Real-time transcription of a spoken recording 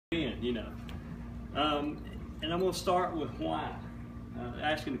you know. And I'm going to start with why.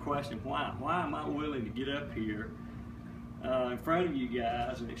 Asking the question, why? Why am I willing to get up here in front of you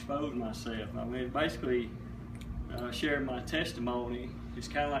guys and expose myself? I mean, basically, sharing my testimony is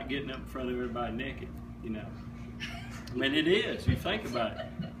kind of like getting up in front of everybody naked, you know. I mean, it is. You think about it.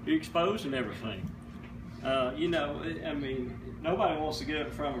 You're exposing everything. You know, I mean, nobody wants to get up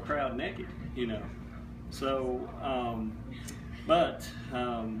in front of a crowd naked, you know. So,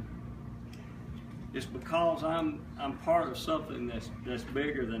 it's because I'm part of something that's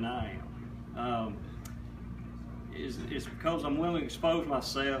bigger than I am. It's because I'm willing to expose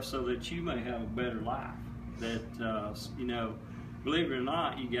myself so that you may have a better life. That you know, believe it or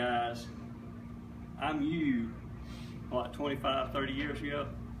not, you guys, I'm you, what, 25, 30 years ago?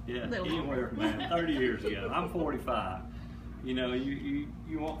 Yeah, anywhere from that, 30 years ago. I'm 45. You know, you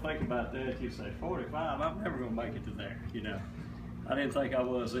won't think about that. You say 45. I'm never gonna make it to there. You know, I didn't think I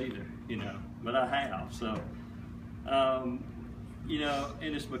was either. You know, but I have. So, you know,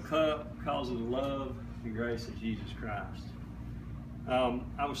 and it's because of the love and grace of Jesus Christ.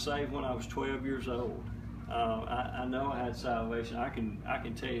 I was saved when I was 12 years old. I know I had salvation. I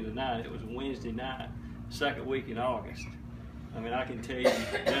can tell you the night. It was a Wednesday night, second week in August. I mean, I can tell you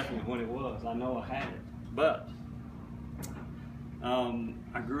definitely when it was. I know I had it. But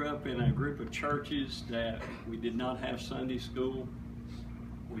I grew up in a group of churches that we did not have Sunday school.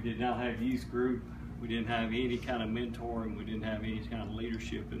 We did not have youth group. We didn't have any kind of mentoring. We didn't have any kind of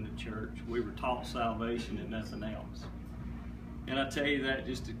leadership in the church. We were taught salvation and nothing else. And I tell you that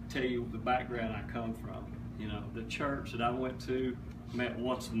just to tell you the background I come from. You know, the church that I went to met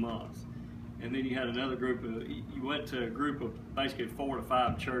once a month. And then you had another group of, you went to a group of basically 4 to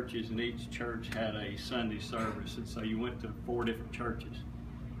 5 churches, and each church had a Sunday service. And so you went to 4 different churches.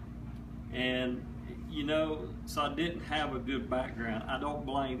 And, you know, so I didn't have a good background. I don't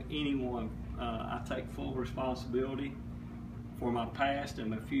blame anyone. I take full responsibility for my past and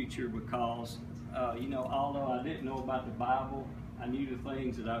my future because, you know, although I didn't know about the Bible, I knew the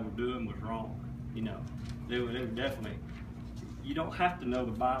things that I was doing was wrong. You know, they were definitely, you don't have to know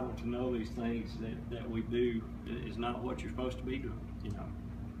the Bible to know these things that we do is not what you're supposed to be doing, you know.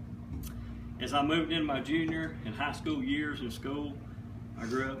 As I moved into my junior and high school years in school, I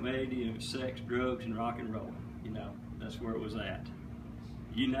grew up made, you know, sex, drugs, and rock and roll. You know, that's where it was at.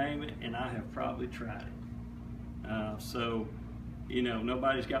 You name it, and I have probably tried it. So, you know,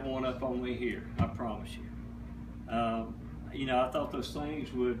 nobody's got one up on me here, I promise you. You know, I thought those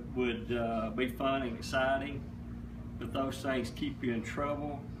things would be fun and exciting, but those things keep you in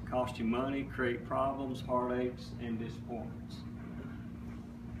trouble, cost you money, create problems, heartaches, and disappointments.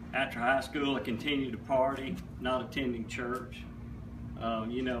 After high school, I continued to party, not attending church.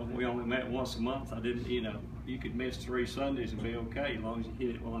 You know, we only met once a month. I didn't, you know, you could miss 3 Sundays and be okay as long as you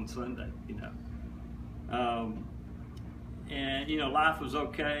hit it one Sunday, you know. And, you know, life was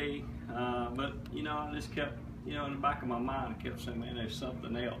okay, but, you know, I just kept, you know, in the back of my mind, I kept saying, man, there's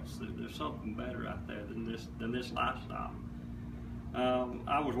something else. There's something better out there than this lifestyle.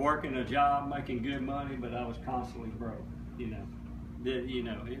 I was working a job, making good money, but I was constantly broke, you know. You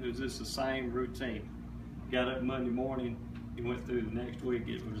know, it was just the same routine. Got up Monday morning, you went through the next week,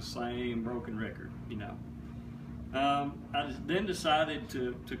 it was the same broken record, you know. I then decided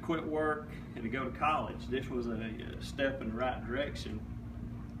to quit work and to go to college. This was a step in the right direction,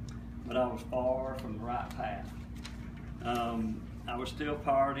 but I was far from the right path. I was still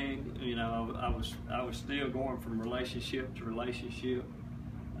partying, you know, I was still going from relationship to relationship,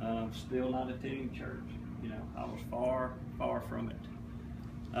 still not attending church, you know, I was far from it.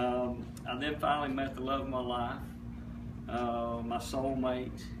 I then finally met the love of my life, my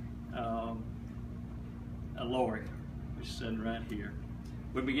soulmate, Lori, which is sitting right here.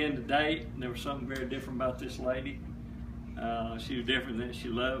 We began to date, and there was something very different about this lady. She was different than she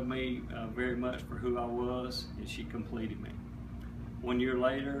loved me very much for who I was, and she completed me. 1 year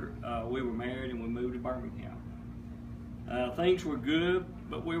later, we were married and we moved to Birmingham. Things were good,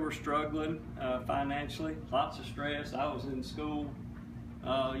 but we were struggling financially, lots of stress. I was in school,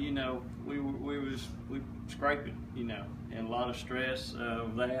 you know, we were scraping, you know, and a lot of stress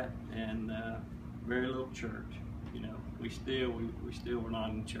of that, and very little church, you know. We still were not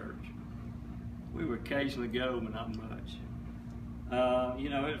in church. We would occasionally go, but not much. You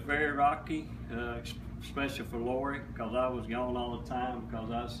know, it was very rocky, especially for Lori, because I was gone all the time,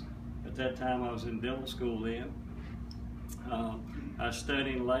 because at that time I was in dental school then. I was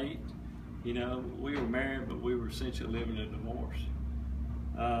studying late. You know, we were married, but we were essentially living a divorce.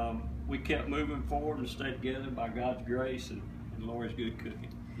 We kept moving forward and stayed together by God's grace and Lori's good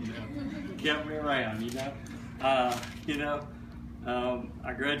cooking. You know, kept me around. You know,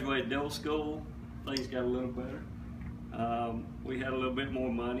 I graduated middle school. Things got a little better. We had a little bit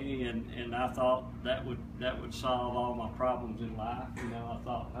more money, and I thought that would solve all my problems in life. You know, I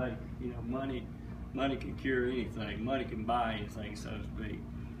thought, hey, you know, money can cure anything. Money can buy anything, so to speak.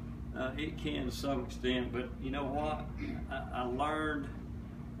 It can to some extent, but you know what? I learned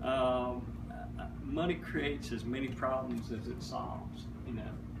money creates as many problems as it solves. You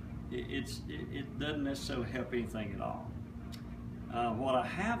know, it doesn't necessarily help anything at all. What I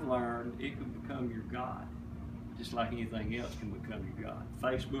have learned, it can become your God, just like anything else can become your God.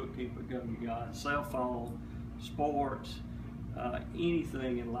 Facebook can become your God. Cell phone, sports,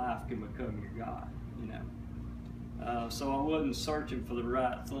 anything in life can become your God. You know. So I wasn't searching for the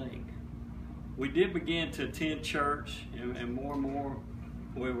right thing. We did begin to attend church, and more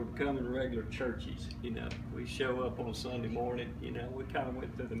we were becoming regular churches. You know, we show up on Sunday morning. You know, we kind of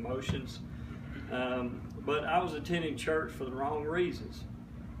went through the motions. But I was attending church for the wrong reasons.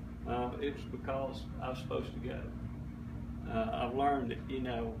 It was because I was supposed to go. I've learned that, you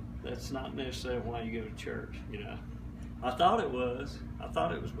know, that's not necessarily why you go to church, you know. I thought it was. I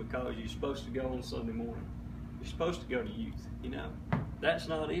thought it was because you're supposed to go on Sunday morning. You're supposed to go to youth, you know. That's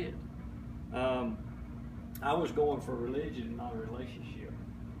not it. I was going for religion, not a relationship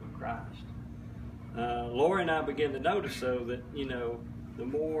with Christ. Lori and I began to notice, though, that, you know, the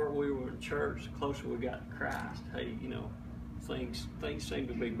more we were in church, the closer we got to Christ. Hey, you know, things seem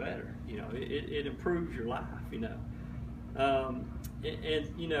to be better. You know, it improves your life. You know,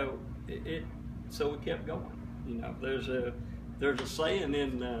 and you know, so we kept going. You know, there's a saying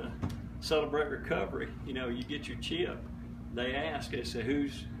in Celebrate Recovery. You know, you get your chip. They ask, they say,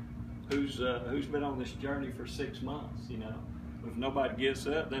 who's been on this journey for 6 months? You know, if nobody gets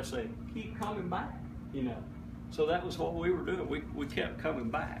up, they say, keep coming back. You know. So that was what we were doing. We kept coming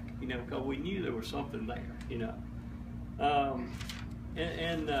back, you know, because we knew there was something there, you know.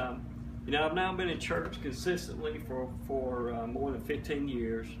 You know, I've now been in church consistently for more than 15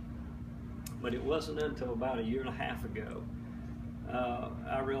 years, but it wasn't until about a year and a half ago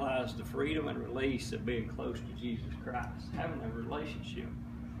I realized the freedom and release of being close to Jesus Christ, having a relationship.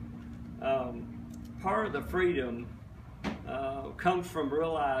 Part of the freedom comes from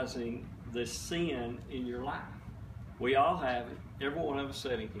realizing the sin in your life. We all have it. Every one of us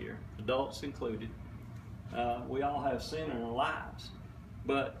sitting here, adults included. We all have sin in our lives,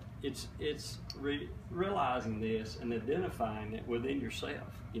 but it's realizing this and identifying it within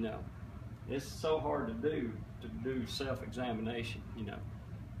yourself. You know, it's so hard to do self-examination. You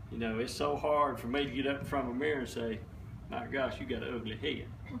know, it's so hard for me to get up in front of a mirror and say, "My gosh, you got an ugly head."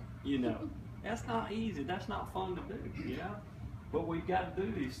 You know, that's not easy. That's not fun to do. You know, but we've got to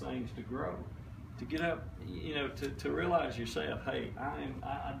do these things to grow. To get up, you know, to realize yourself, hey,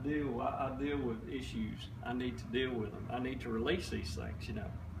 I deal with issues. I need to deal with them. I need to release these things, you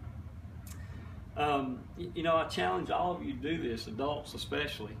know. You know, I challenge all of you to do this, adults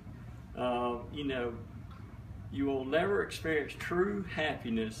especially. You know, you will never experience true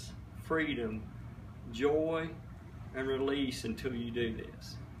happiness, freedom, joy, and release until you do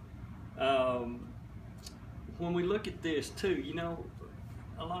this. When we look at this too, you know,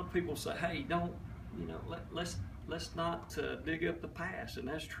 a lot of people say, hey, don't, you know, let's not dig up the past, and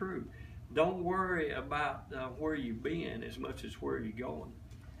that's true. Don't worry about where you've been as much as where you're going.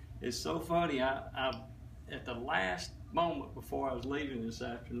 It's so funny, I at the last moment before I was leaving this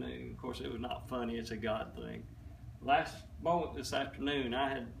afternoon, of course it was not funny, it's a God thing. Last moment this afternoon,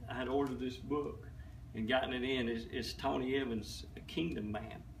 I had ordered this book and gotten it in. It's Tony Evans' Kingdom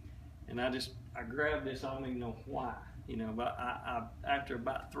Man. And I grabbed this, I don't even know why. You know, but I after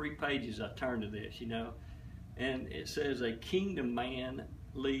about 3 pages, I turned to this, you know, and it says a kingdom man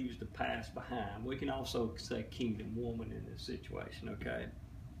leaves the past behind. We can also say kingdom woman in this situation, okay?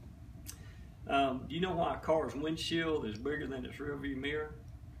 Do you know why a car's windshield is bigger than its rearview mirror?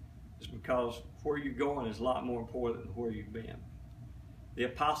 It's because where you're going is a lot more important than where you've been. The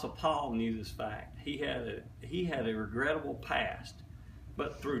Apostle Paul knew this fact. He had a regrettable past,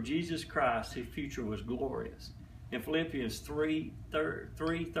 but through Jesus Christ, his future was glorious. In Philippians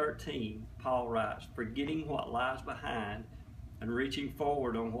 3:13, Paul writes, forgetting what lies behind and reaching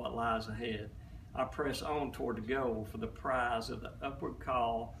forward on what lies ahead, I press on toward the goal for the prize of the upward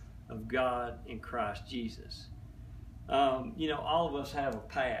call of God in Christ Jesus. You know, all of us have a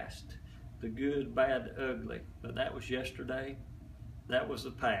past, the good, bad, the ugly, but that was yesterday. That was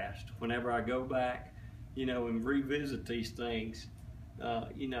the past. Whenever I go back, you know, and revisit these things,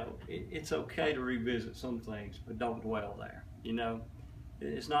 you know, it's okay to revisit some things, but don't dwell there. You know,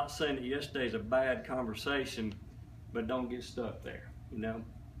 it's not saying that yesterday's a bad conversation, but don't get stuck there. You know,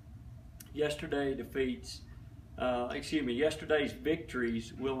 yesterday defeats Yesterday's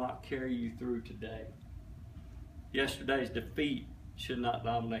victories will not carry you through today. Yesterday's defeat should not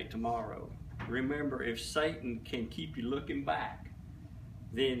dominate tomorrow. Remember, if Satan can keep you looking back,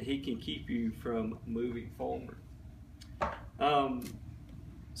 then he can keep you from moving forward.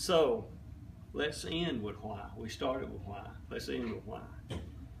 So let's end with why. We started with why. Let's end with why.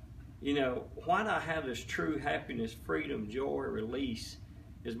 You know, why do I have this true happiness, freedom, joy, release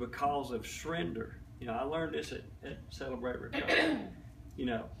is because of surrender. You know, I learned this at Celebrate Recovery. You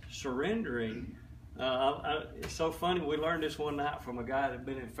know, surrendering. It's so funny. We learned this one night from a guy that had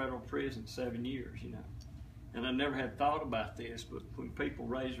been in federal prison 7 years, you know. And I never had thought about this, but when people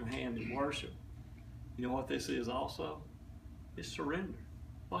raise their hand in worship, you know what this is also? It's surrender.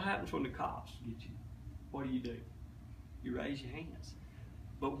 What happens when the cops get you? What do? You raise your hands.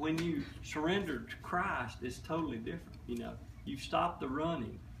 But when you surrender to Christ, it's totally different. You know, you've stopped the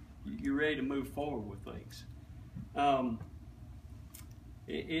running. You're ready to move forward with things.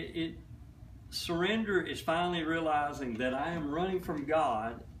 Surrender is finally realizing that I am running from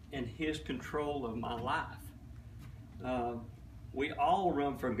God and His control of my life. We all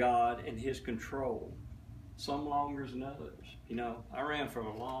run from God and His control, some longer than others. You know, I ran for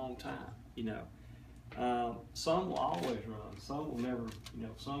a long time. You know, some will always run. Some will never. You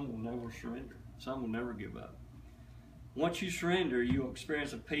know, some will never surrender. Some will never give up. Once you surrender, you'll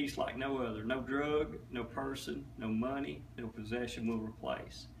experience a peace like no other. No drug, no person, no money, no possession will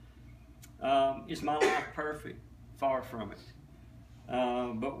replace. Is my life perfect? Far from it.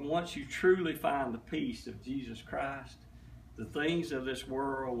 But once you truly find the peace of Jesus Christ, the things of this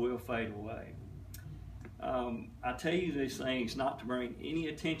world will fade away. I tell you these things not to bring any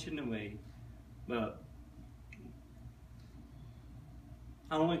attention to me, but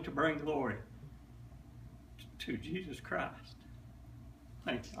only to bring glory to Jesus Christ.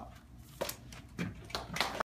 Thank God.